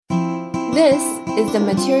This is the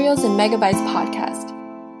Materials and Megabytes podcast.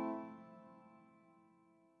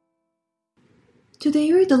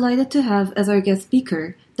 Today we're delighted to have as our guest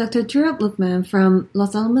speaker Dr. Tirab Lukman from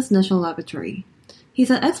Los Alamos National Laboratory. He's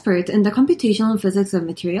an expert in the computational physics of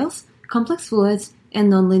materials, complex fluids, and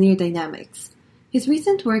nonlinear dynamics. His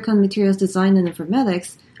recent work on materials design and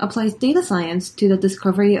informatics applies data science to the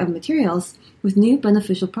discovery of materials with new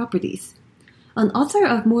beneficial properties. An author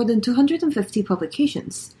of more than 250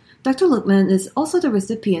 publications, Dr. Lukman is also the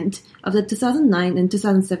recipient of the 2009 and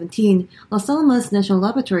 2017 Los Alamos National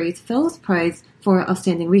Laboratory's Fellows Prize for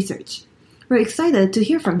Outstanding Research. We're excited to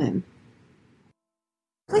hear from him.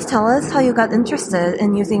 Please tell us how you got interested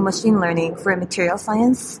in using machine learning for material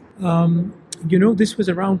science. This was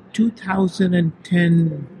around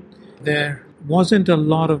 2010. There wasn't a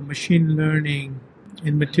lot of machine learning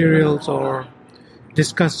in materials or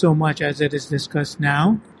discussed so much as it is discussed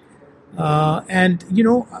now. I'm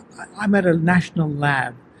at a national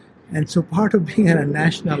lab. And so part of being at a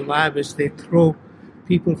national lab is they throw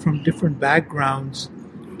people from different backgrounds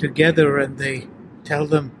together and they tell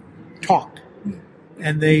them, talk.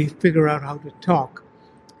 And they figure out how to talk.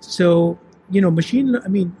 So, we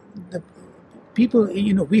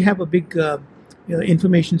have a big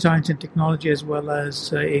information science and technology as well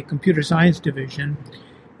as a computer science division.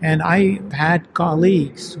 And I had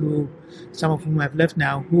colleagues some of whom have left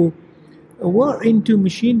now, who were into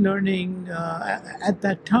machine learning at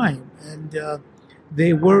that time. And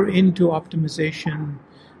they were into optimization.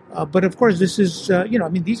 But of course, this is,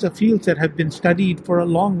 these are fields that have been studied for a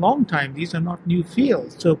long, long time. These are not new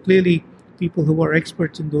fields. So clearly, people who are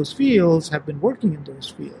experts in those fields have been working in those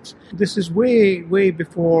fields. This is way, way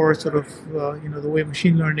before the way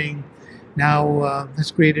machine learning now has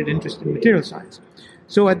created interest in material science.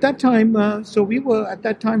 So at that time, we were at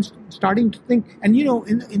that time starting to think, and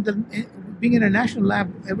being in a national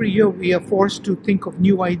lab, every year we are forced to think of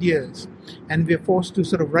new ideas, and we are forced to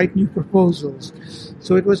sort of write new proposals.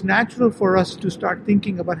 So it was natural for us to start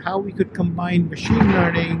thinking about how we could combine machine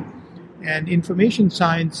learning and information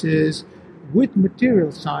sciences with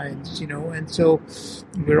material science, and so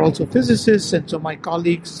we're also physicists, and so my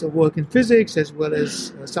colleagues work in physics as well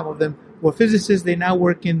as some of them were physicists. They now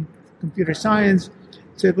work in computer science.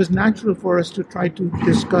 So it was natural for us to try to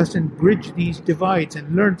discuss and bridge these divides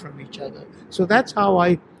and learn from each other. So that's how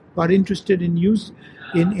I got interested in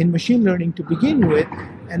machine learning to begin with,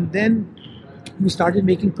 and then we started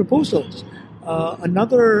making proposals. At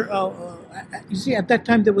that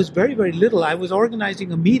time there was very, very little. I was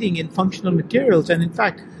organizing a meeting in functional materials, and in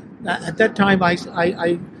fact, at that time,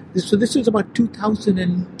 this was about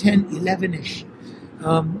 2010, 11-ish.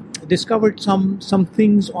 Discovered some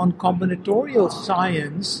things on combinatorial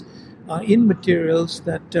science in materials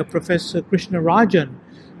that Professor Krishna Rajan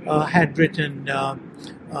had written.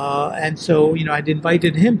 And so, I'd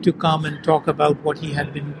invited him to come and talk about what he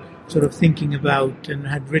had been sort of thinking about and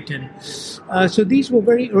had written. So these were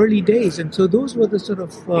very early days. And so those were the sort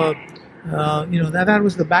of, that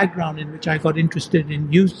was the background in which I got interested in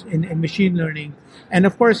machine learning. And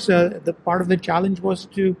of course, the part of the challenge was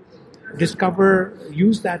to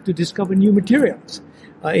use that to discover new materials.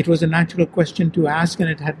 It was a natural question to ask, and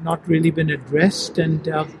it had not really been addressed, and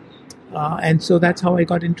so that's how I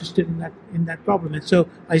got interested in that problem. And so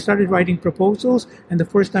I started writing proposals, and the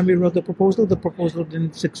first time we wrote the proposal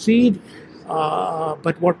didn't succeed.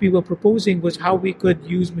 But what we were proposing was how we could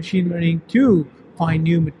use machine learning to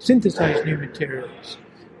synthesize new materials.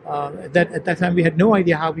 At that time, we had no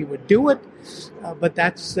idea how we would do it, but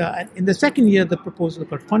that's in the second year the proposal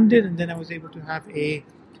got funded, and then I was able to have a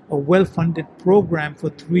well-funded program for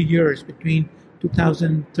 3 years between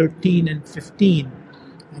 2013 and 15,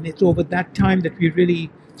 and it's over that time that we really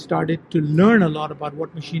started to learn a lot about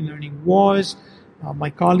what machine learning was. My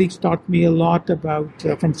colleagues taught me a lot about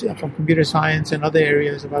from computer science and other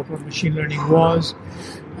areas about what machine learning was.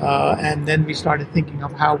 And then we started thinking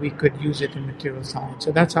of how we could use it in material science.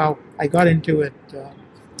 So that's how I got into it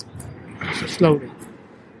slowly.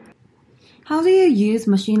 How do you use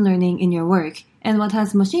machine learning in your work, and what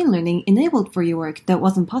has machine learning enabled for your work that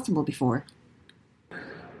wasn't possible before?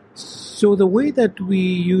 So the way that we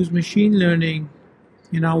use machine learning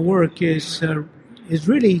in our work is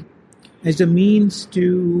really as a means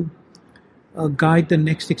to guide the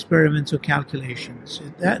next experiments or calculations.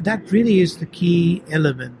 That really is the key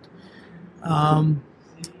element.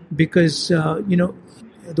 Because,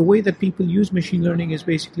 the way that people use machine learning is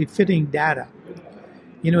basically fitting data.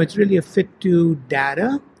 It's really a fit to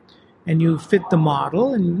data, and you fit the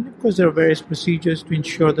model. And of course, there are various procedures to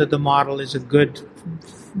ensure that the model is a good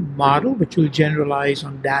model, which will generalize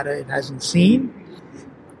on data it hasn't seen.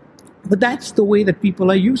 But that's the way that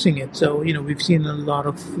people are using it. So, we've seen a lot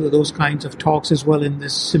of those kinds of talks as well in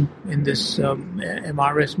this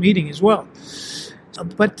MRS meeting as well.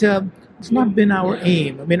 But it's not been our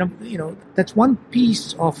aim. I mean, that's one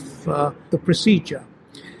piece of the procedure.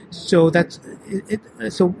 So that's it.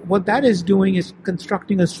 So what that is doing is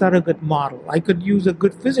constructing a surrogate model. I could use a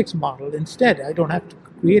good physics model instead. I don't have to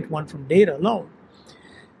create one from data alone.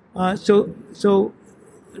 So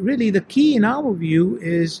really the key in our view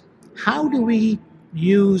is how do we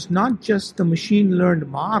use not just the machine learned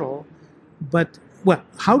model, but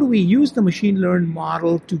how do we use the machine learned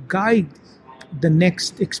model to guide the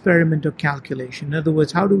next experiment or calculation? In other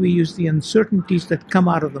words, how do we use the uncertainties that come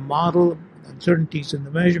out of the model, uncertainties in the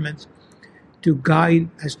measurements, to guide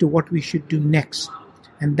as to what we should do next?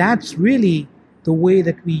 And that's really the way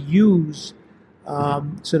that we use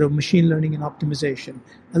sort of machine learning and optimization.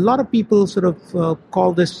 A lot of people sort of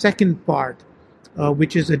call this second part,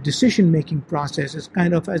 which is a decision-making process, is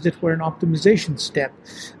kind of as it were an optimization step.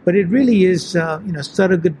 But it really is,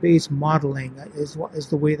 surrogate-based modeling is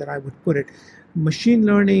the way that I would put it. Machine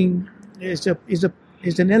learning is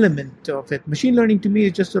an element of it. Machine learning to me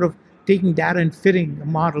is just sort of taking data and fitting a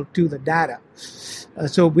model to the data.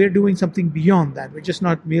 So we're doing something beyond that. We're just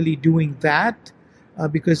not merely doing that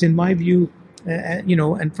because in my view,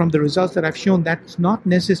 and from the results that I've shown, that's not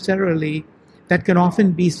necessarily, that can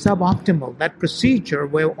often be suboptimal. That procedure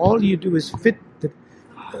where all you do is fit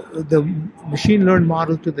the machine learned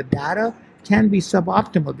model to the data can be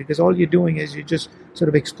suboptimal because all you're doing is you're just sort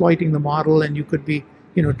of exploiting the model, and you could be,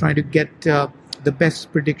 trying to get the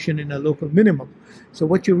best prediction in a local minimum. So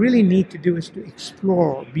what you really need to do is to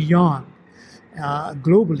explore beyond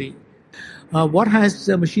globally. What has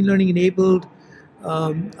machine learning enabled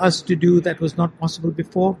us to do that was not possible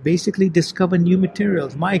before? Basically discover new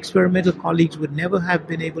materials. My experimental colleagues would never have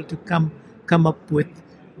been able to come up with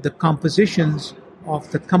the compositions of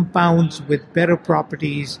the compounds with better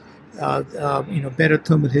properties, better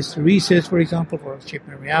thermal hysteresis, for example, for shape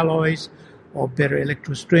memory alloys, or better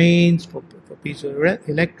electrostrains for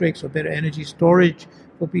piezoelectrics, or better energy storage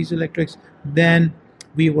for piezoelectrics than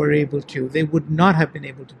we were able to. They would not have been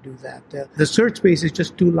able to do that. The search space is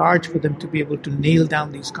just too large for them to be able to nail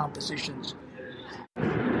down these compositions.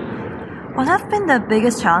 What have been the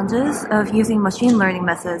biggest challenges of using machine learning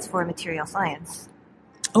methods for material science?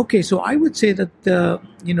 Okay, so I would say that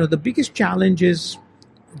the biggest challenge is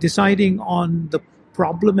deciding on the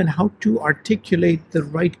problem and how to articulate the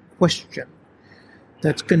right question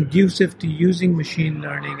that's conducive to using machine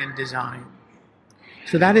learning and design.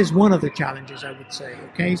 So that is one of the challenges, I would say.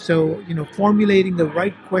 Okay, so formulating the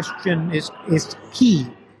right question is key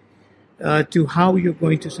to how you're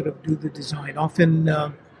going to sort of do the design. Often,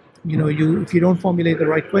 if you don't formulate the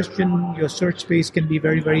right question, your search space can be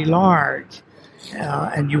very, very large,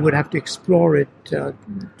 and you would have to explore it to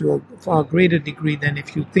a far greater degree than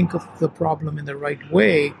if you think of the problem in the right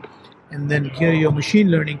way and then gear your machine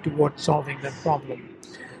learning towards solving that problem,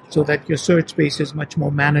 so that your search space is much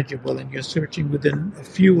more manageable and you're searching within a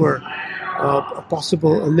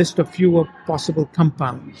list of fewer possible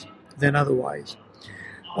compounds than otherwise.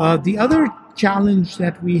 The other challenge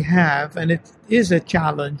that we have, and it is a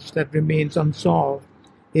challenge that remains unsolved,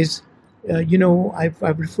 is,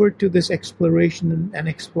 I've referred to this exploration and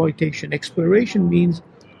exploitation. Exploration means,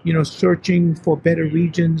 searching for better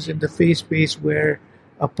regions in the phase space where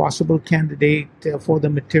a possible candidate for the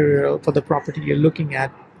material, for the property you're looking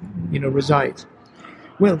at, resides.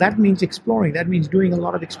 Well, that means exploring. That means doing a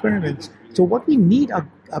lot of experiments. So what we need are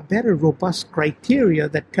better, robust criteria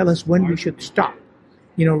that tell us when we should stop.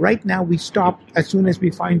 Right now we stop as soon as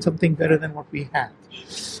we find something better than what we have.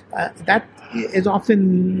 That is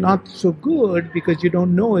often not so good because you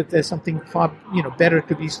don't know if there's something far, better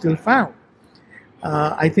to be still found.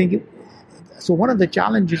 I think so. One of the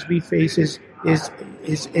challenges we face is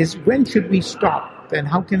when should we stop, and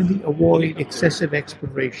how can we avoid excessive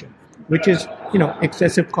exploration, which is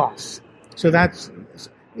excessive costs. So that's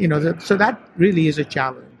so that really is a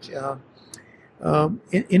challenge.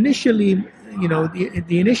 Initially,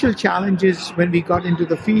 the initial challenges when we got into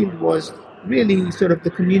the field was really sort of the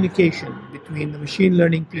communication between the machine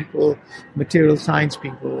learning people, material science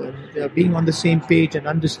people, and being on the same page and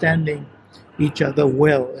understanding each other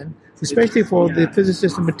well, and especially for the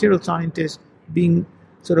physicists and material scientists being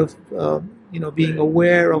sort of being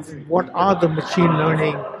aware of what are the machine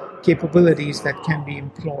learning capabilities that can be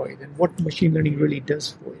employed and what machine learning really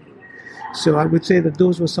does for you. So I would say that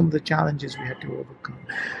those were some of the challenges we had to overcome.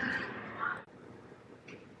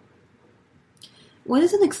 What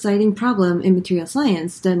is an exciting problem in material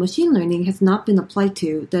science that machine learning has not been applied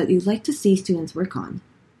to that you'd like to see students work on?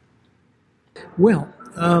 Well,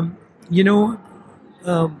 You know,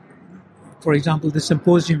 for example, the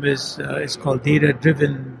symposium is called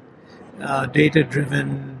data-driven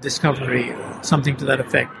discovery, something to that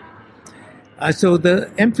effect. So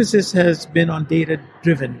the emphasis has been on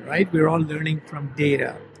data-driven, right? We're all learning from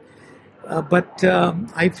data. But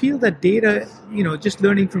I feel that data, just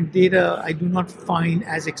learning from data, I do not find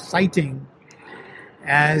as exciting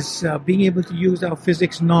as being able to use our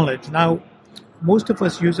physics knowledge. Now, most of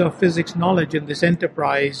us use our physics knowledge in this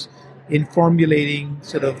enterprise in formulating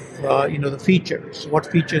sort of, the features, what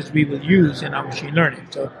features we will use in our machine learning.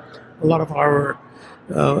 So a lot of our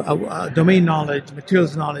domain knowledge,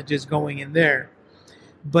 materials knowledge is going in there.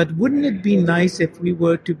 But wouldn't it be nice if we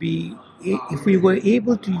were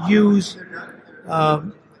able to use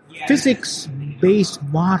physics-based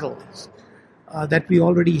models that we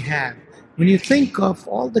already have? When you think of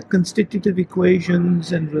all the constitutive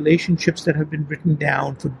equations and relationships that have been written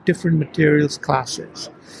down for different materials classes,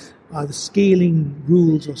 the scaling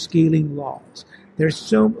rules or scaling laws, there's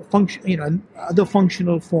so other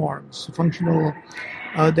functional forms,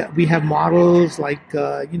 that we have models like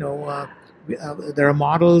there are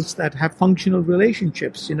models that have functional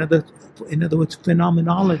relationships. In other words,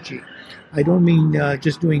 phenomenology. I don't mean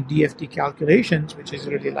just doing DFT calculations, which is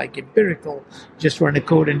really like empirical, just run a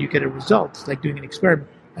code and you get a result. It's like doing an experiment.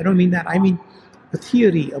 I don't mean that. I mean a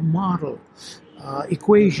theory, a model,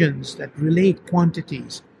 equations that relate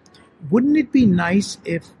quantities. Wouldn't it be nice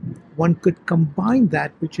if one could combine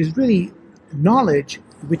that, which is really knowledge,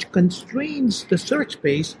 which constrains the search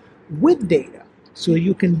space, with data, so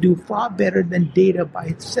you can do far better than data by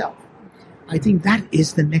itself? I think that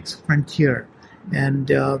is the next frontier. And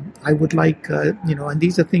I would like, and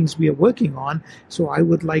these are things we are working on, so I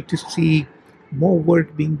would like to see more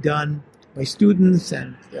work being done by students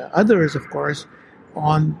and others, of course,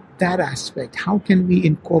 on that aspect. How can we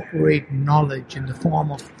incorporate knowledge in the form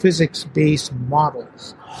of physics-based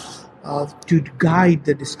models to guide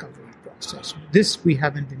the discovery process? This we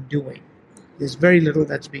haven't been doing. There's very little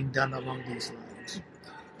that's being done along these lines.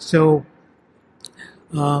 So,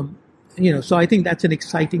 so I think that's an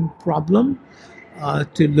exciting problem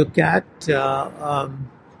to look at. That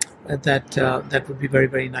would be very,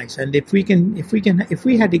 very nice. And if we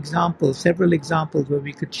had several examples where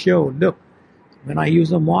we could show, look, when I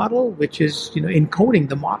use a model, which is, encoding,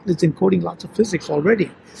 the model is encoding lots of physics already.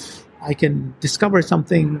 I can discover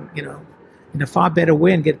something, in a far better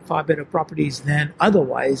way and get far better properties than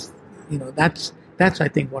otherwise. That's I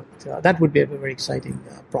think what that would be a very exciting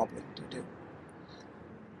problem to do.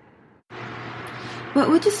 What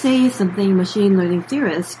would you say is something machine learning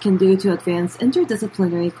theorists can do to advance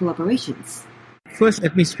interdisciplinary collaborations? First,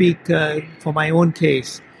 let me speak for my own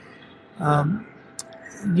case.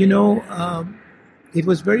 It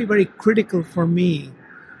was very, very critical for me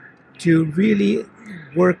to really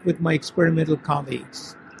work with my experimental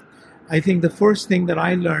colleagues. I think the first thing that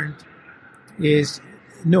I learned is,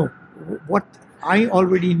 what I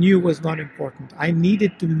already knew was not important. I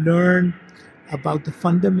needed to learn about the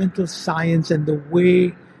fundamental science and the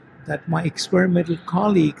way that my experimental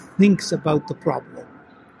colleague thinks about the problem.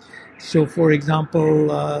 So, for example,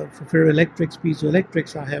 for ferroelectrics,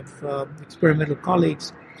 piezoelectrics, I have experimental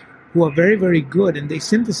colleagues who are very, very good, and they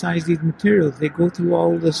synthesize these materials. They go through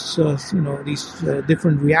all this, these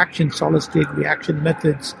different reactions, solid-state reaction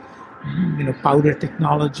methods, powder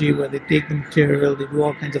technology, where they take the material, they do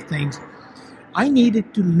all kinds of things. I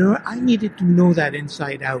needed to know that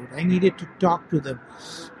inside out. I needed to talk to them.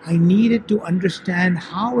 I needed to understand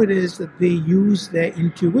how it is that they use their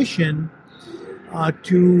intuition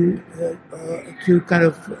to kind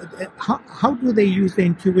of, how do they use their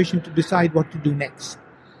intuition to decide what to do next?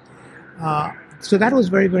 So that was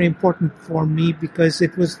very, very important for me, because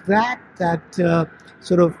it was that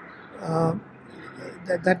sort of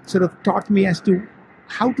taught me as to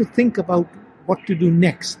how to think about what to do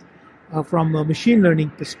next from a machine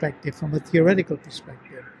learning perspective, from a theoretical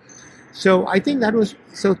perspective. So I think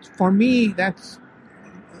so for me, that's,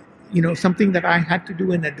 something that I had to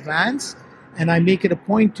do in advance, and I make it a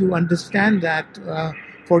point to understand that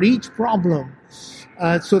for each problem,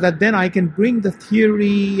 so that then I can bring the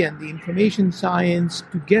theory and the information science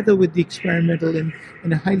together with the experimental in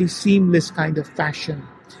a highly seamless kind of fashion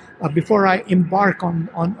before I embark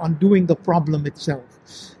on doing the problem itself.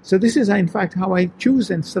 So this is, in fact, how I choose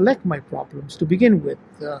and select my problems to begin with.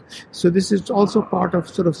 So this is also part of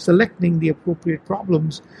sort of selecting the appropriate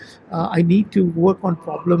problems. I need to work on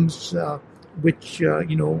problems which,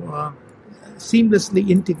 seamlessly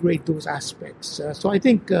integrate those aspects. So I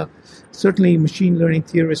think certainly machine learning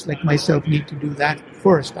theorists like myself need to do that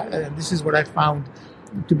first. This is what I found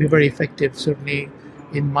to be very effective, certainly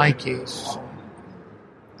in my case.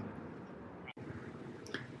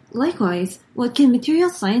 Likewise, what can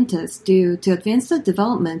materials scientists do to advance the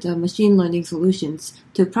development of machine learning solutions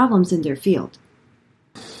to problems in their field?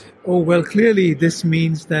 Oh, well, clearly this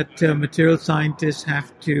means that material scientists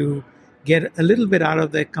have to get a little bit out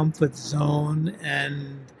of their comfort zone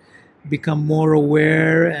and become more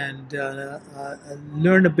aware and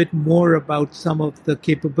learn a bit more about some of the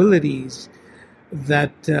capabilities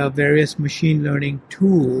that various machine learning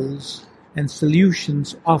tools and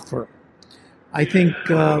solutions offer. I think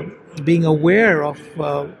being aware of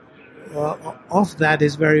that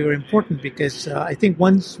is very, very important, because I think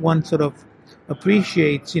once one sort of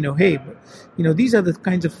appreciates, hey, these are the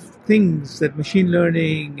kinds of things that machine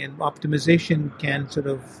learning and optimization can sort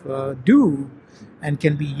of do and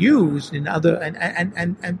can be used in other,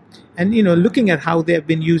 and looking at how they have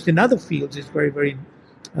been used in other fields is very, very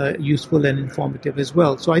useful and informative as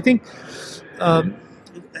well. So I think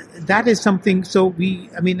that is something. So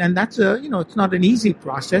and that's it's not an easy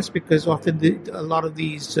process, because often a lot of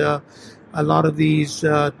these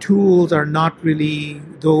tools are not really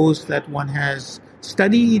those that one has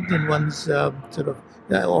studied in one's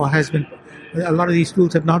or has been. A lot of these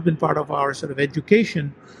tools have not been part of our sort of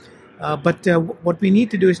education. But what we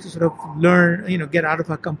need to do is to sort of learn, get out of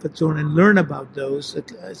our comfort zone and learn about those.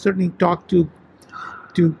 Certainly talk to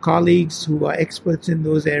colleagues who are experts in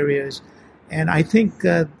those areas. And I think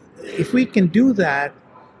if we can do that,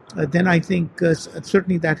 then I think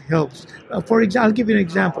certainly that helps. For example, I'll give you an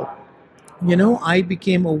example. I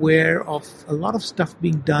became aware of a lot of stuff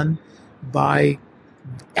being done by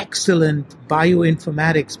excellent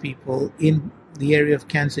bioinformatics people in the area of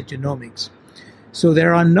cancer genomics. So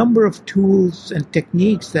there are a number of tools and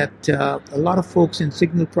techniques that a lot of folks in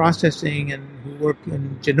signal processing and who work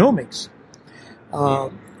in genomics, a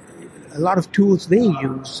lot of tools they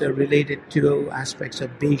use are related to aspects of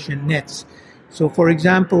Bayesian nets. So, for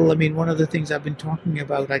example, one of the things I've been talking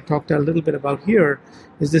about, I talked a little bit about here,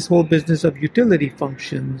 is this whole business of utility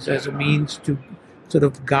functions as a means to sort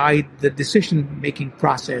of guide the decision-making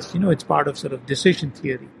process. It's part of sort of decision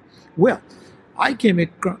theory. Well, I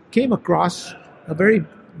came across a very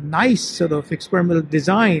nice sort of experimental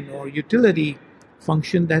design or utility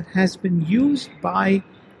function that has been used by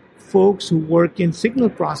folks who work in signal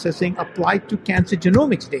processing applied to cancer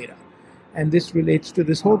genomics data. And this relates to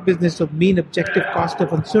this whole business of mean objective cost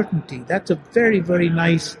of uncertainty. That's a very, very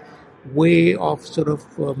nice way of sort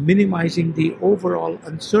of minimizing the overall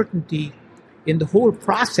uncertainty in the whole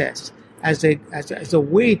process as a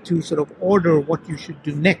way to sort of order what you should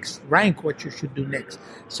do next, rank what you should do next.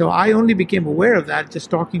 So I only became aware of that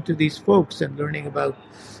just talking to these folks and learning about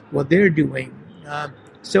what they're doing.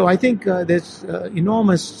 So I think there's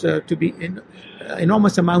enormous amount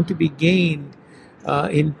to be gained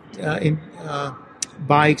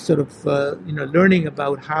by sort of learning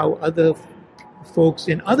about how other folks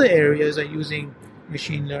in other areas are using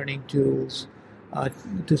machine learning tools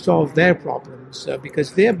to solve their problems,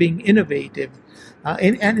 because they're being innovative.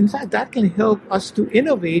 And in fact, that can help us to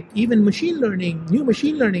innovate even new machine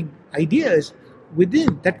learning ideas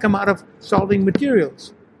that come out of solving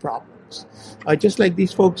materials problems. Just like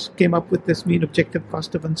these folks came up with this mean objective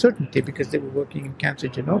cost of uncertainty because they were working in cancer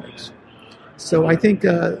genomics. So I think,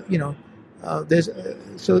 there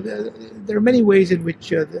are many ways in which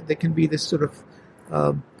there can be this sort of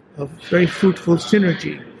very fruitful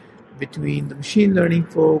synergy between the machine learning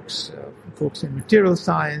folks, folks in material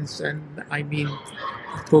science, and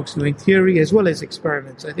folks doing theory as well as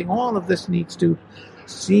experiments. I think all of this needs to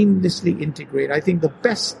seamlessly integrate. I think the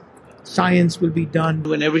best science will be done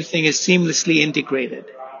when everything is seamlessly integrated.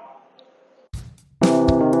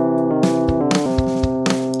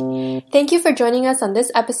 Thank you for joining us on this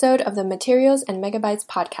episode of the Materials and Megabytes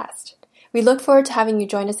podcast. We look forward to having you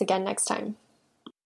join us again next time.